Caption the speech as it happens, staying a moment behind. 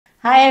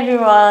Hi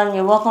everyone,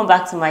 you're welcome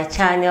back to my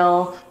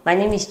channel. My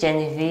name is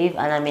Genevieve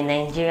and I'm a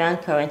Nigerian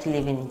currently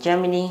living in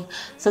Germany.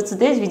 So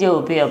today's video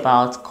will be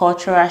about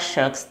cultural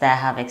shocks that I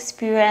have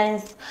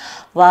experienced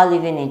while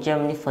living in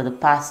Germany for the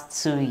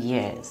past 2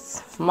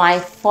 years. My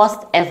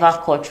first ever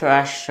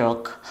cultural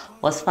shock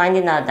was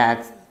finding out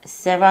that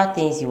several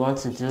things you want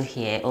to do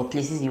here or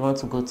places you want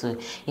to go to,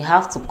 you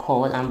have to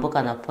call and book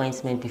an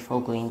appointment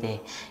before going there.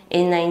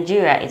 In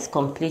Nigeria, it's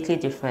completely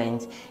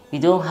different. You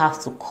don't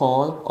have to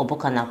call or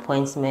book an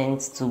appointment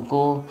to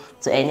go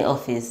to any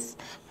office.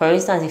 For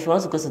instance, if you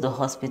want to go to the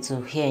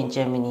hospital here in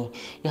Germany,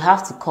 you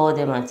have to call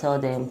them and tell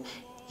them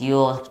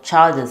your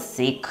child is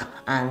sick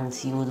and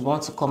you would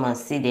want to come and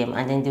see them,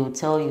 and then they will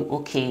tell you,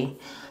 okay,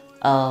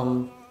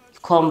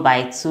 come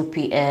by 2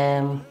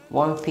 p.m,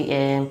 1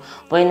 p.m.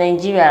 But in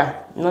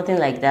Nigeria, nothing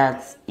like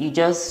that. You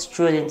just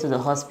stroll into the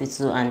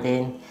hospital and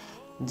then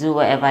do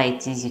whatever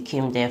it is you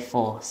came there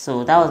for.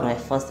 So that was my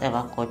first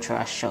ever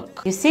cultural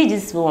shock. You see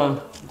this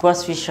one,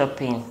 grocery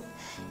shopping.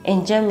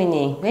 In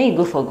Germany, when you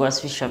go for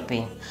grocery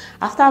shopping,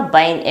 after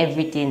buying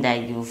everything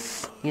that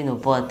you've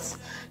bought,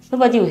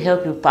 nobody will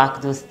help you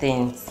pack those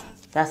things.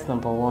 That's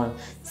number one.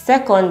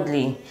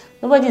 Secondly,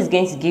 nobody is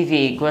going to give you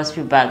a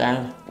grocery bag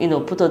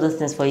and put all those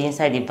things for you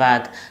inside the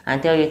bag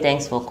and tell you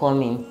thanks for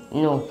coming.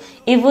 No,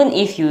 even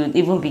if you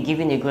be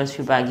given a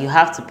grocery bag, you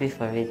have to pay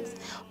for it.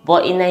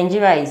 But in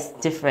Nigeria, it's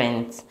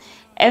different.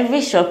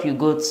 Every shop you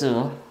go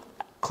to,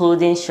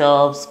 clothing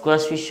shops,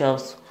 grocery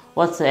shops,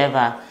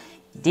 whatsoever,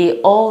 they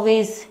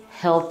always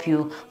help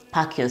you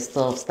pack your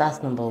stuff.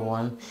 That's number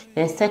one.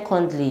 Then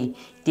secondly,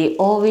 they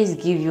always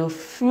give you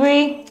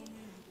free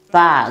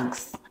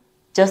bags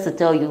just to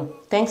tell you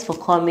thanks for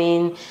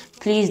coming,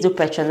 please do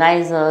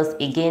patronize us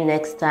again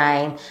next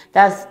time.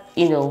 That's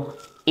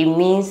it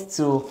means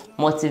to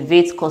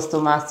motivate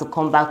customers to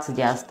come back to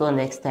their store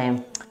next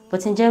time.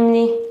 But in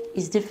Germany,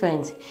 it's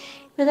different.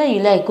 Whether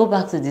you like, go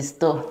back to the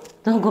store,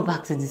 don't go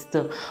back to the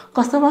store,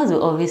 customers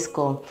will always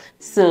come.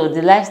 So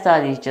the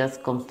lifestyle is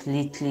just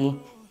completely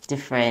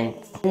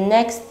different. The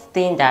next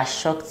thing that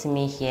shocked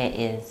me here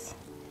is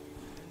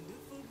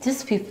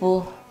these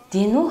people,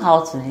 they know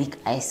how to lick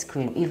ice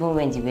cream even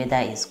when the weather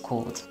is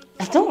cold.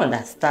 I don't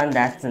understand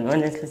that,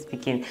 honestly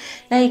speaking.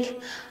 Like,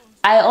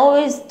 I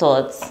always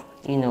thought,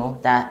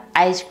 that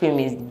ice cream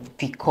is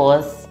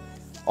because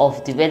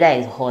of the weather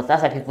is hot.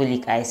 That's why people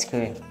lick ice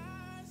cream.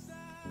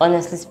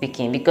 Honestly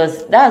speaking,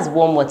 because that's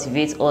what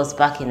motivates us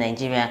back in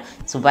Nigeria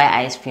to buy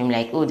ice cream.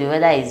 Like, oh, the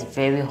weather is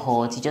very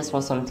hot, you just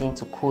want something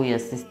to cool your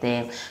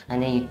system,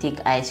 and then you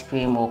take ice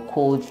cream or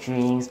cold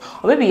drinks,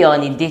 or maybe you're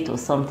on a date or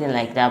something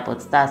like that,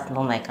 but that's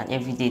not like an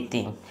everyday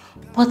thing.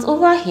 But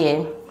over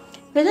here,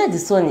 whether the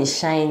sun is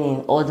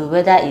shining or the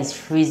weather is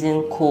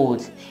freezing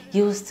cold,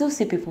 you will still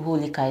see people who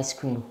lick ice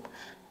cream.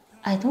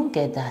 I don't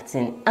get that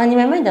thing. And in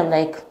my mind, I'm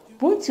like,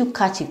 won't you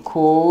catch a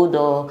cold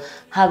or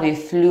have a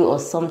flu or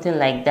something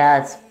like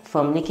that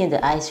from licking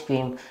the ice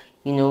cream,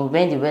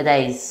 when the weather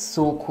is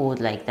so cold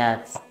like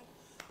that?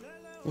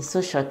 It's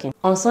so shocking.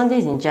 On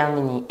Sundays in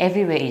Germany,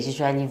 everywhere is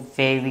usually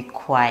very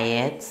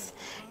quiet.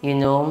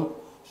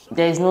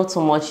 There is not so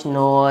much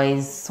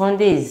noise.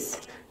 Sunday is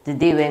the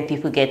day when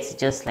people get to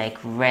just like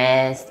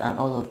rest and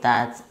all of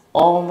that.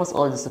 Almost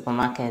all the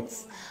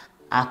supermarkets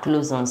are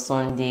closed on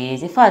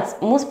Sundays. In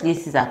fact, most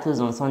places are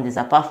closed on Sundays,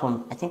 apart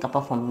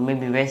from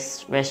maybe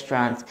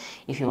restaurants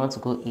if you want to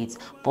go eat.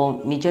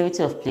 But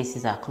majority of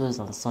places are closed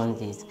on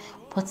Sundays.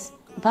 But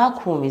back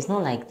home, it's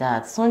not like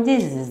that. Sunday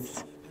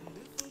is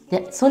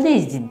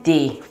the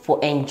day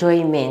for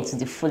enjoyment to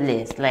the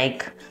fullest.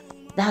 Like,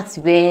 that's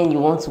when you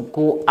want to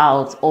go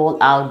out,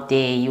 all out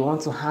there. You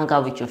want to hang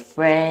out with your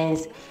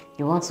friends.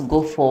 You want to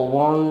go for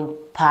one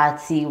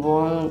party,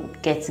 one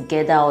get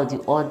together or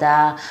the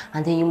other,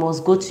 and then you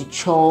must go to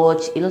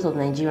church. A lot of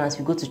Nigerians,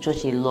 we go to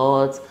church a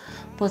lot,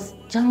 but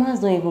Germans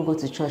don't even go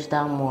to church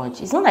that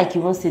much. It's not like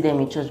you won't see them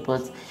in church,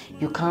 but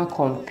you can't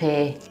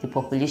compare the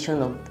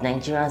population of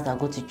Nigerians that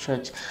go to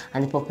church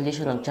and the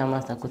population of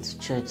Germans that go to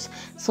church.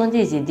 Sunday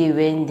is a day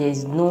when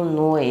there's no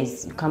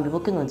noise. You can be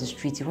walking on the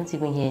street, you won't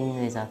even hear any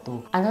noise at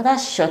all. Another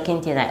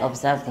shocking thing I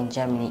observed in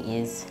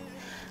Germany is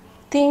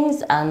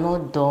things are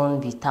not done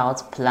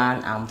without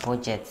plan and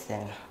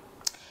budgeting.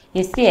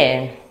 You see,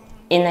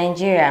 in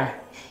Nigeria,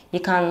 you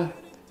can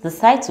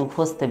decide to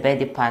host a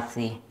birthday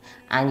party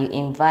and you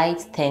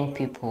invite 10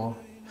 people,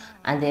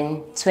 and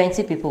then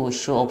 20 people will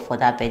show up for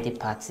that birthday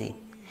party.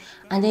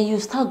 And then you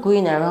start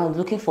going around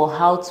looking for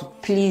how to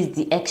please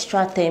the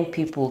extra 10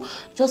 people,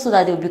 just so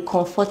that they'll be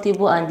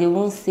comfortable and they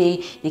won't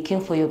say they came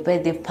for your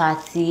birthday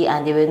party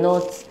and they were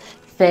not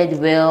fed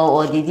well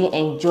or they didn't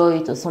enjoy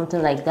it or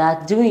something like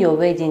that. During your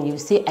wedding, you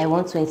say, I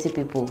want 20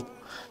 people.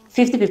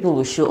 50 people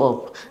will show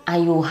up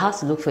and you will have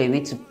to look for a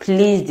way to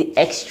please the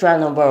extra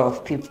number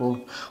of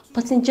people.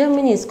 But in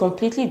Germany, it's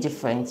completely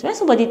different. When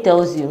somebody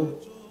tells you,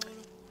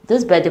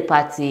 this birthday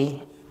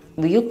party,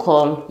 will you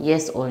come,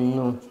 yes or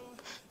no?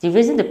 The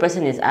reason the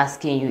person is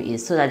asking you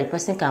is so that the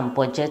person can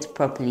budget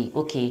properly.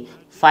 Okay,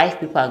 5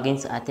 people are going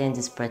to attend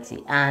this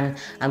party and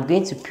I'm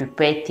going to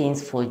prepare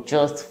things for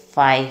just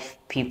 5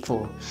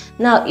 people.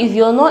 Now, if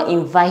you're not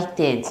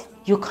invited,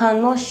 you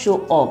cannot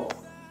show up.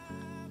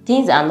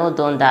 Things are not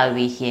done that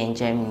way here in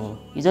Germany.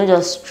 You don't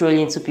just stroll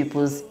into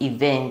people's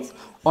events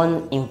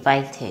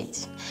uninvited.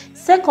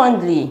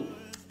 Secondly,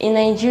 in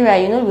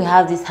Nigeria, you know, we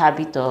have this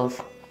habit of,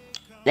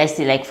 let's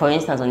say, like for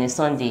instance, on a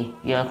Sunday,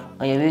 you're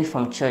on your way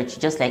from church,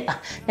 just like,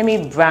 let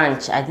me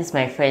branch at this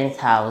my friend's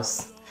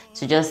house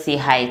to just say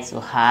hi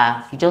to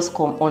her. You just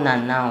come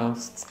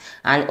unannounced,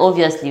 and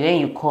obviously when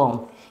you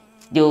come,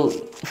 the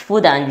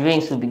food and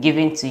drinks will be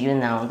given to you.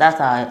 Now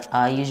that's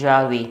our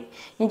usual way.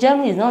 In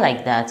Germany, it's not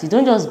like that. You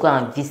don't just go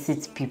and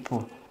visit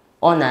people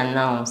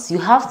unannounced. You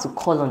have to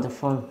call on the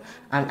phone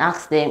and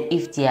ask them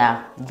if they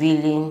are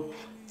willing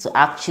to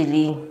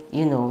actually,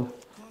 you know,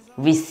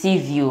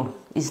 receive you.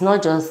 It's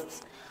not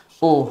just,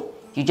 oh,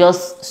 you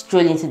just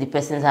stroll into the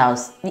person's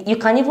house. You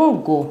can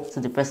even go to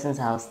the person's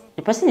house.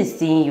 The person is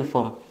seeing you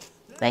from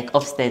like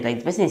upstairs, like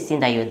the person is seeing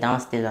that you're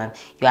downstairs and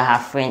you are her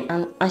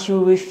friend, and she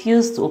will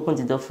refuse to open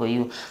the door for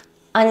you.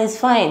 And it's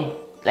fine.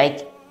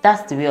 Like,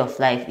 that's the way of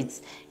life.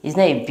 It's not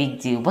a big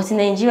deal. But in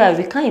Nigeria,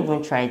 we can't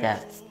even try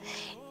that.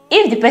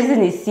 If the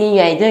person is seeing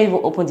you and you don't even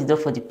open the door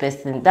for the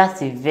person,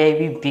 that's a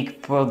very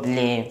big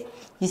problem.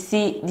 You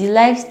see, the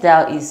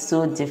lifestyle is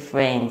so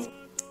different.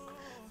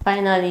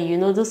 Finally, you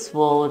know, this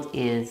world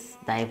is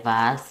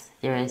diverse.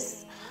 There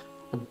is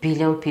a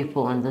billion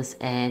people on this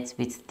earth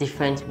with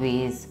different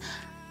ways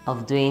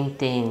of doing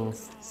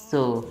things.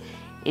 So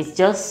it's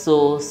just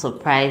so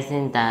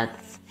surprising that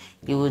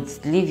you would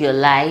live your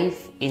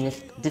life in a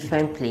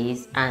different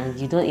place and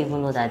you don't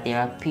even know that there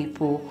are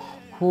people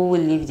who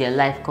live their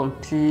life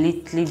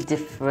completely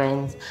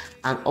different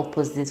and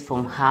opposite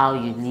from how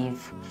you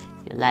live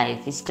your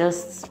life. It's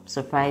just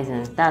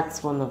surprising.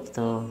 That's one of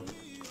the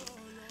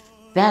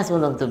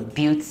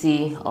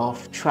beauty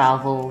of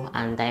travel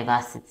and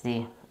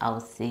diversity, I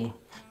would say.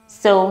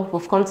 So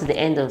we've come to the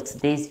end of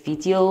today's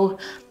video.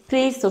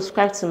 Please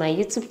subscribe to my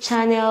YouTube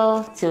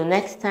channel. Till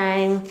next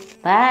time,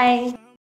 bye.